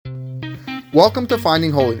Welcome to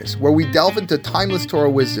Finding Holiness, where we delve into timeless Torah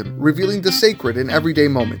wisdom, revealing the sacred in everyday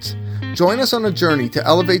moments. Join us on a journey to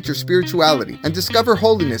elevate your spirituality and discover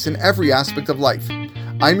holiness in every aspect of life.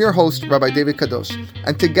 I'm your host, Rabbi David Kadosh,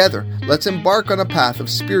 and together, let's embark on a path of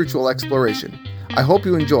spiritual exploration. I hope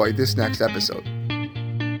you enjoy this next episode.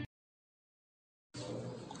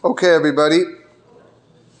 Okay, everybody.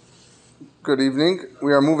 Good evening.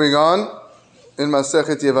 We are moving on in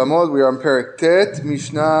Masechet Yevamot. We are in Perek Tet,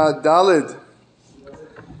 Mishnah Daled.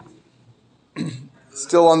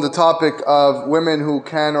 Still on the topic of women who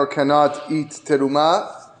can or cannot eat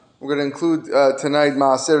terumah. We're going to include tonight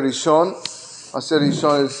Maaser Rishon. Maaser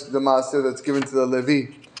Rishon is the Maaser that's given to the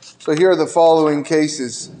Levi. So here are the following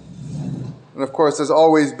cases. And of course, as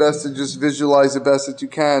always, best to just visualize the best that you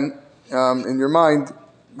can in your mind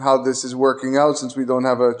how this is working out, since we don't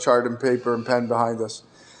have a chart and paper and pen behind us.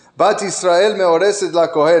 Bat Yisrael me'oreset la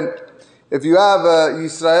kohen. If you have a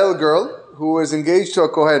Yisrael girl who is engaged to a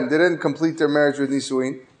kohen, didn't complete their marriage with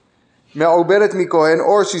nisuin, me'uberet mi kohen,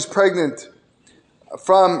 or she's pregnant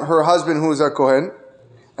from her husband who is a kohen,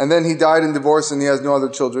 and then he died in divorce and he has no other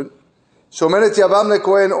children. Shomeret yavam le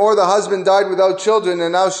kohen, or the husband died without children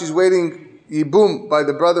and now she's waiting yibum by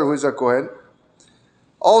the brother who is a kohen.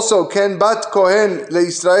 Also, ken bat kohen le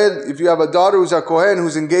Yisrael, if you have a daughter who's a kohen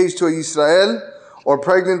who's engaged to a Yisrael, or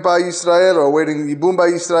pregnant by Yisrael, or waiting yibum by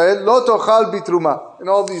Yisrael, lo tochal bitruma. In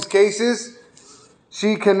all these cases,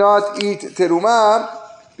 she cannot eat terumah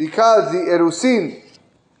because the erusin,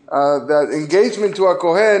 that engagement to a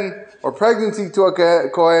kohen, or pregnancy to a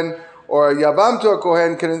kohen, or a yavam to a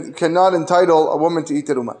kohen cannot entitle a woman to eat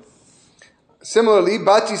terumah. Similarly,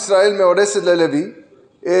 bat Yisrael meoreset le-Levi,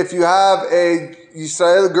 if you have a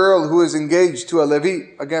Yisrael girl who is engaged to a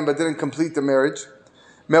Levi, again, but didn't complete the marriage,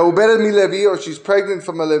 me'uberet mi Levi, or she's pregnant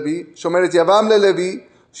from a Levi, shomeret yavam le-Levi,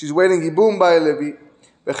 she's waiting yibum by a Levi,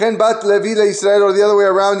 v'chen bat Levi le-Yisrael, or the other way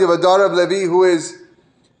around, you have a daughter of Levi who is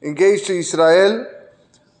engaged to Yisrael,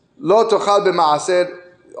 lo tochal b'ma'aser.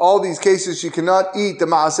 All these cases she cannot eat the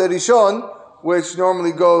Maaser Rishon, which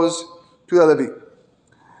normally goes to the Levi.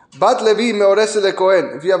 Bat Levi me'oreset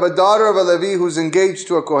le-Kohen. If you have a daughter of a Levi who's engaged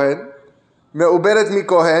to a Kohen, me'uberet mi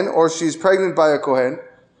Kohen, or she's pregnant by a Kohen,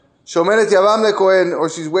 shomeret yavam le-Kohen, or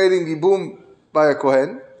she's waiting yibum by a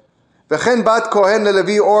Kohen, v'chen bat Kohen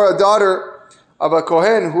le-Levi, or a daughter of a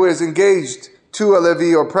Kohen who is engaged to a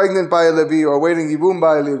Levi, or pregnant by a Levi, or waiting yibum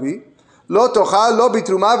by a Levi, lo tochal lo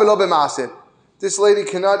bitruma v'lo b'maaser. This lady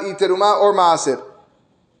cannot eat terumah or maaser.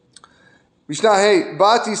 Mishnah Hey,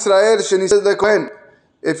 bat Yisrael shenised le-Kohen.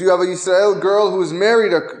 If you have a Yisrael girl who is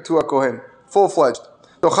married to a Kohen, full-fledged,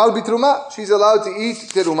 tochal bitruma, she's allowed to eat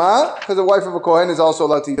terumah, because the wife of a Kohen is also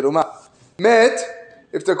allowed to eat terumah. Met,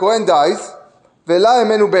 if the Kohen dies, vela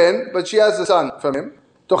emenu ben, but she has a son from him,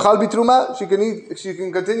 tochal bitruma, she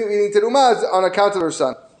can continue eating terumah on account of her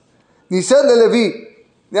son. Nised le-Levi,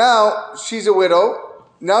 now she's a widow,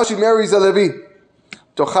 now she marries a Levi.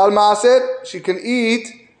 Tochal maaser, she can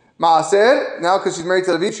eat maaser, now because she's married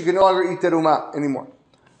to Levi, she can no longer eat terumah anymore.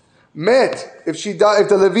 Met, if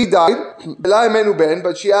the Levi died,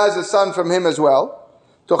 but she has a son from him as well,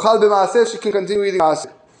 tochal b'maaser, she can continue eating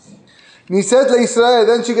maaser. Nised le'Yisrael,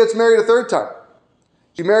 then she gets married a third time.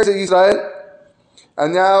 She marries a Yisrael,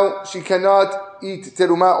 and now she cannot eat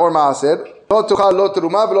terumah or maaser. Lo tochal lo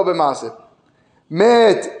terumah v'lo b'maaser.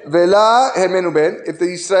 Met vela hemenu ben, if the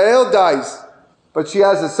Yisrael dies, but she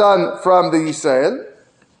has a son from the Yisrael,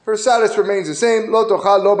 her status remains the same. Lo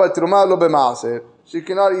tochal lo b'terumah lo b'maaser. She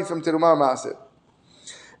cannot eat from terumah or maaser.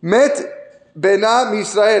 Met bena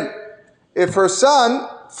Yisrael. If her son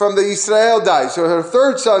from the Yisrael dies, so her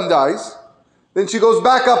third son dies, then she goes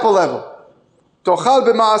back up a level. Tochal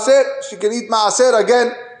b'maaser, she can eat maaser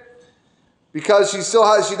again, because she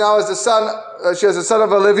now has a son. She has a son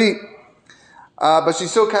of a Levi, but she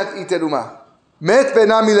still can't eat terumah. Met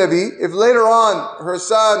bena mi Levi. If later on her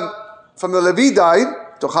son from the Levi died,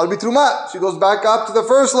 tochal bitruma, she goes back up to the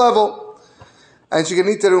first level, and she can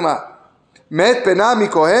eat terumah. Met bena mi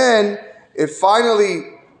Kohen. If finally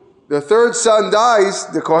the third son dies,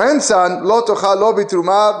 the Kohen son, lo tochal lo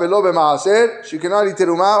bitruma velo b'maaser, she cannot eat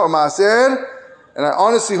terumah or maaser. And I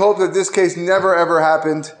honestly hope that this case never ever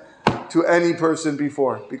happened to any person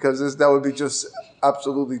before, because that would be just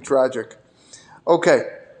absolutely tragic. Okay,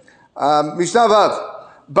 Mishnah Vav.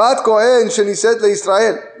 Bat Kohen shenised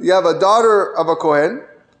le'Yisrael. You have a daughter of a Kohen.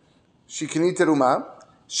 She can eat terumah.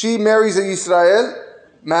 She marries a Yisrael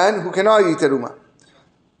man who cannot eat terumah.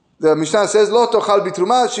 The Mishnah says, lo tochal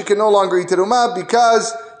bitruma, she can no longer eat terumah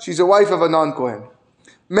because she's a wife of a non-Kohen.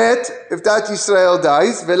 Met, if that Yisrael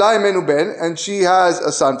dies, vela emenu ben, and she has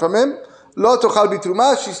a son from him, Lo tochal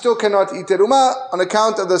bitruma, she still cannot eat teruma on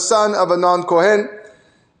account of the son of a non-Kohen,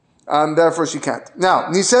 and therefore she can't. Now,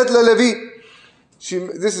 Niset leLevi,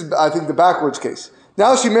 this is, I think, the backwards case.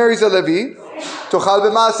 Now she marries a Levi, tochal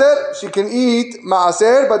b'maaser, she can eat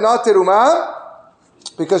maaser, but not teruma,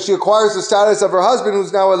 because she acquires the status of her husband,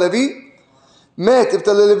 who's now a Levi. Met, if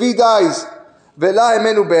the Levi dies, ve'la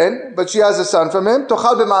emenu ben, but she has a son from him,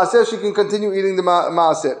 tochal b'maaser, she can continue eating the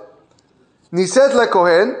maaser. Niset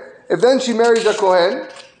leKohen, if then she marries a Kohen,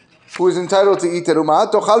 who is entitled to eat teruma,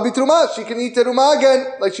 tochal bitruma, she can eat teruma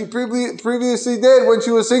again, like she previously did when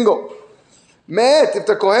she was single. Met, if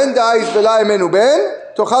the Kohen dies, ve'la emenu ben,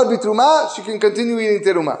 tochal bitruma, she can continue eating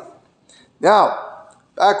teruma. Now,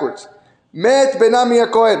 backwards. Met benami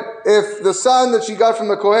Kohen. If the son that she got from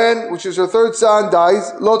the Kohen, which is her third son,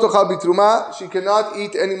 dies, lo tochal bitruma, she cannot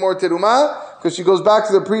eat any more teruma, because she goes back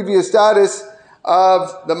to the previous status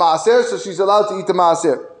of the maaser, so she's allowed to eat the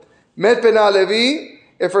maaser. Met bena Levi,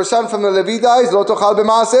 if her son from the Levi dies, lo tochal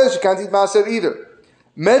b'maaser, she can't eat maaser either.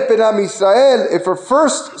 Met benam Yisrael, if her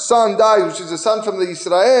first son dies, which is a son from the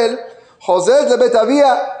Yisrael, chozed lebet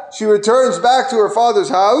avia, she returns back to her father's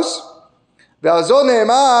house. Ve'azon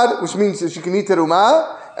ne'emar, which means that she can eat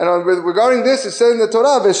teruma. And regarding this, it said in the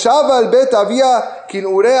Torah, ve'shava al bet avia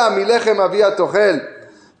kin'urea milechem avia tochel,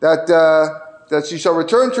 that she shall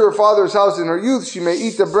return to her father's house in her youth. She may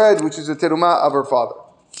eat the bread, which is the teruma of her father.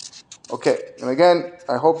 Okay, and again,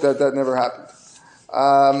 I hope that never happened.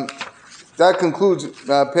 That concludes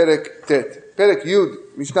Perek Tet. Perek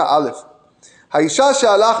Yud, Mishnah Aleph. Haisha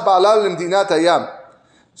she'alach ba'ala lemdinat hayam.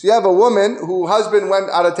 So you have a woman whose husband went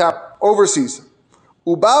out of town, overseas.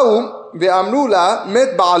 Uba'u ve'amru la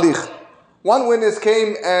met ba'alich. One witness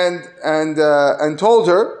came and told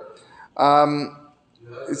her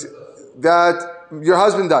that your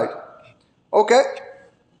husband died. Okay.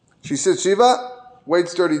 She said, Shiva,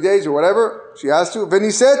 waits 30 days or whatever. She has to.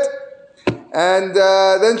 Veniset. And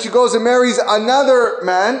then she goes and marries another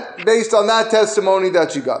man based on that testimony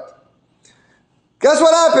that she got. Guess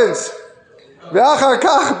what happens? Her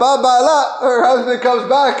husband comes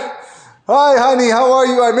back. Hi, honey, how are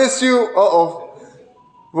you? I missed you. Uh-oh.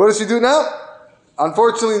 What does she do now?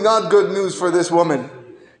 Unfortunately, not good news for this woman.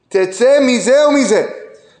 She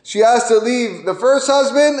has to leave the first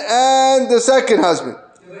husband and the second husband.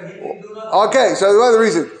 Okay, so the other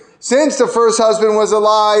reason. Since the first husband was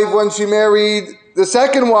alive when she married the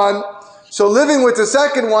second one, so living with the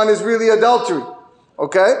second one is really adultery.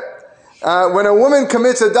 Okay? When a woman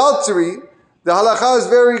commits adultery, the halakha is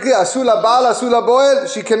very clear. Asula bal, asula boel.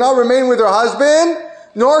 She cannot remain with her husband,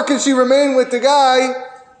 nor can she remain with the guy,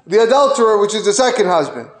 the adulterer, which is the second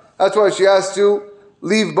husband. That's why she has to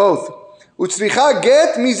leave both. Utzricha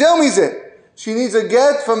get mizeh mizeh. She needs a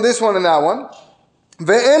get from this one and that one.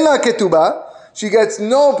 Ve'en la ketubah. She gets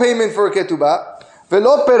no payment for a ketubah.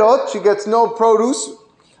 Ve'lo perot. She gets no produce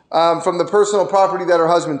from the personal property that her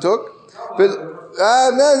husband took. That's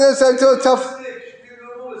a tough.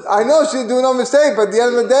 I know she'll do no mistake, but at the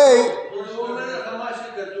end of the day,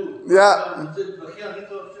 yeah.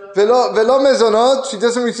 Ve'lo mezonot. She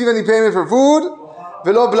doesn't receive any payment for food.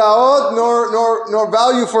 Ve'lo blaot, nor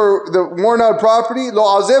value for the worn out property.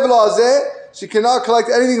 Lo azeh ve'lo azeh. She cannot collect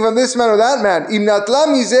anything from this man or that man. Im natla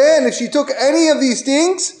mizeh, and if she took any of these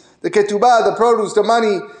things, the ketubah, the produce, the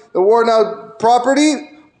money, the worn out property,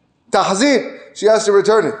 tahzir, she has to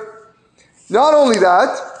return it. Not only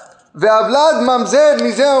that, ve'avlad mamzer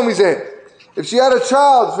mizeh o mizeh. If she had a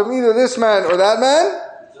child from either this man or that man,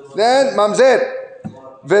 then mamzer.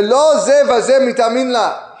 Ve'lo zeh vazeh mitamin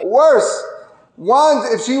la. Worse, one,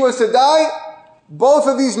 if she was to die, both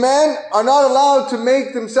of these men are not allowed to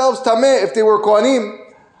make themselves tameh if they were Kohanim.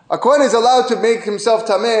 A Kohen is allowed to make himself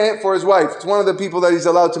tameh for his wife. It's one of the people that he's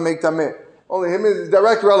allowed to make tameh. Only him and his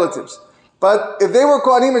direct relatives. But if they were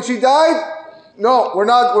Kohanim and she died, no, we're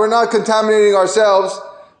not contaminating ourselves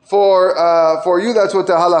for you. That's what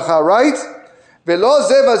the halakha, right? Ve'lo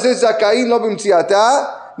zeh vazeh zakayin lo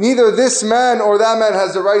b'mtziata. Neither this man or that man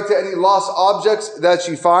has the right to any lost objects that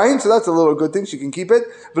she finds. So that's a little good thing. She can keep it.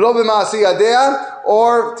 Ve'lo b'ma'aseh yadea,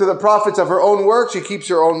 or to the profits of her own work, she keeps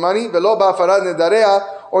her own money. Ve'lo ba'afarat nedarea,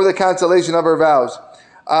 or the cancellation of her vows.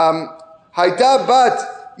 Hayta bat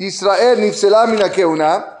Yisrael nifsela min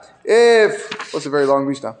ha'keuna. What's a very long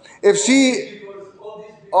Mishnah? If she,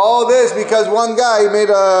 all this because one guy made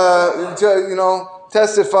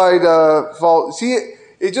testified fault. See,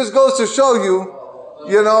 it just goes to show you,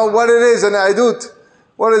 what it is, an edut.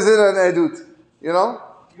 What is it, an edut?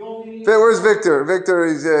 Where's Victor? Victor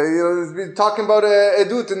is, he's been talking about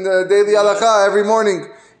edut in the daily halakha every morning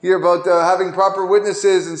here about having proper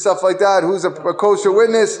witnesses and stuff like that. Who's a kosher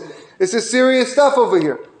witness? It's just serious stuff over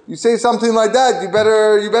here. You say something like that, you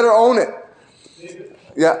better own it. David,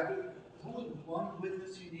 Yeah. one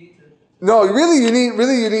witness you need to... No,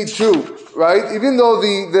 you need two, right? Even though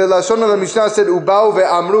the Lashon of the Mishnah said Ubau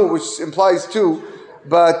ve'amru, which implies two,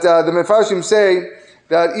 but the Mefarshim say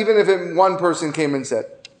that even if one person came and said.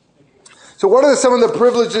 So what are some of the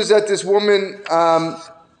privileges that this woman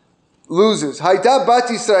loses? Hayta bat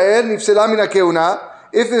Yisrael nifsela min hakeuna.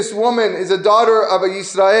 If this woman is a daughter of a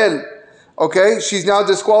Yisrael, okay, she's now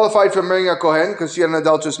disqualified from marrying a Kohen because she had an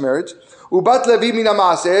adulterous marriage. Ubat Levi min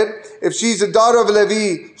maaser. If she's a daughter of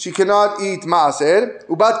Levi, she cannot eat maaser.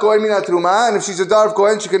 Ubat Kohen min truma. And if she's a daughter of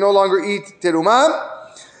Kohen, she can no longer eat teruma.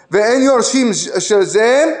 Ve'en yorshim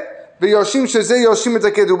shezeh. Ve'yorshim shezeh yorshim et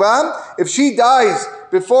hakedubah. If she dies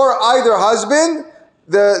before either husband,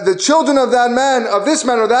 the children of that man, of this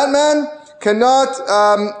man or that man, cannot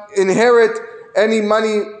inherit any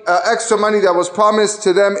money, extra money that was promised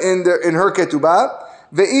to them in her ketubah.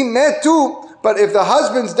 Ve'im metu. But if the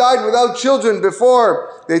husbands died without children before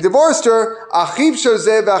they divorced her, achiv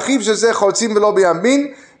shezeh ve'achiv shezeh chotzim v'lo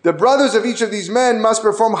b'yamin. The brothers of each of these men must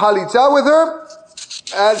perform halitza with her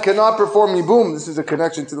and cannot perform yibum. This is a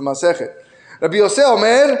connection to the Masechet. Rabbi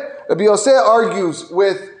Yosef argues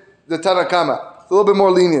with the Tanna Kama. It's a little bit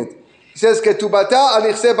more lenient. He says, ketubata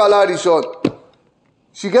anichse bala rishon.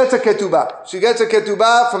 She gets a ketubah. She gets a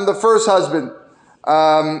ketubah from the first husband.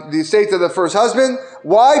 The estate of the first husband.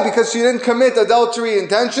 Why? Because she didn't commit adultery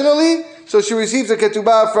intentionally, so she receives a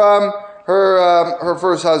ketubah from her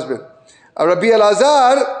first husband. Rabbi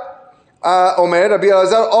Elazar Rabbi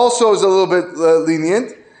Elazar also is a little bit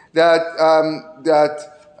lenient that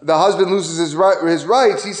the husband loses his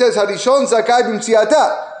rights. He says Harishon zakai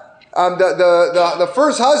b'mtziata. The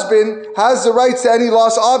first husband has the rights to any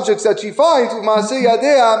lost objects that she finds, u'maaseh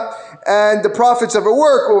yadea, and the profits of her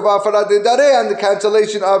work, u'va'afarat nedareh, and the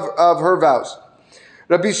cancellation of her vows.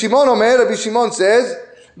 Rabbi Shimon says,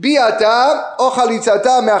 bi'ata o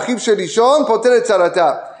chalitzata me'achiv shelishon poteret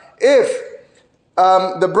tzarata. If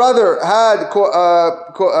the brother had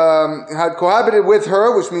cohabited with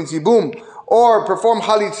her, which means yibum, or performed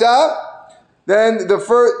halitza, then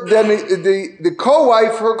the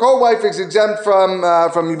co-wife, her co-wife is exempt from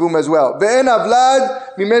yibum as well. Ve'en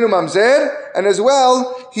avlad mimenu mamzer, and as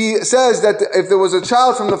well he says that if there was a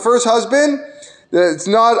child from the first husband, it's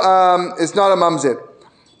not a mamzer.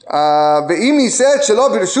 Ve'im said shelo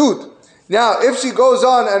birshut. Now, if she goes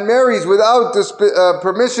on and marries without this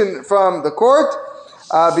permission from the court,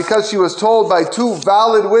 because she was told by two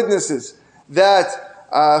valid witnesses that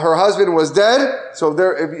her husband was dead, so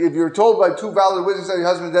if you're told by two valid witnesses that your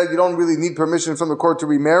husband is dead, you don't really need permission from the court to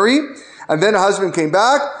remarry. And then her husband came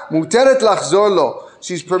back, muteret lachzor lo.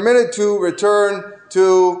 She's permitted to return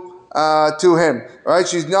to him. Right?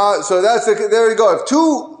 She's not. So there you go. If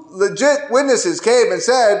two legit witnesses came and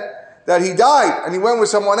said that he died and he went with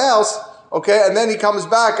someone else, okay, and then he comes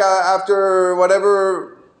back after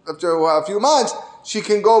a few months, she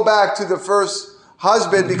can go back to the first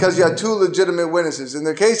husband because you had two legitimate witnesses. In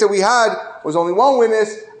the case that we had was only one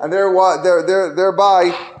witness, and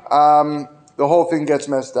thereby the whole thing gets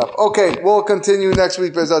messed up. Okay, we'll continue next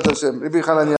week. B'ezrat Hashem.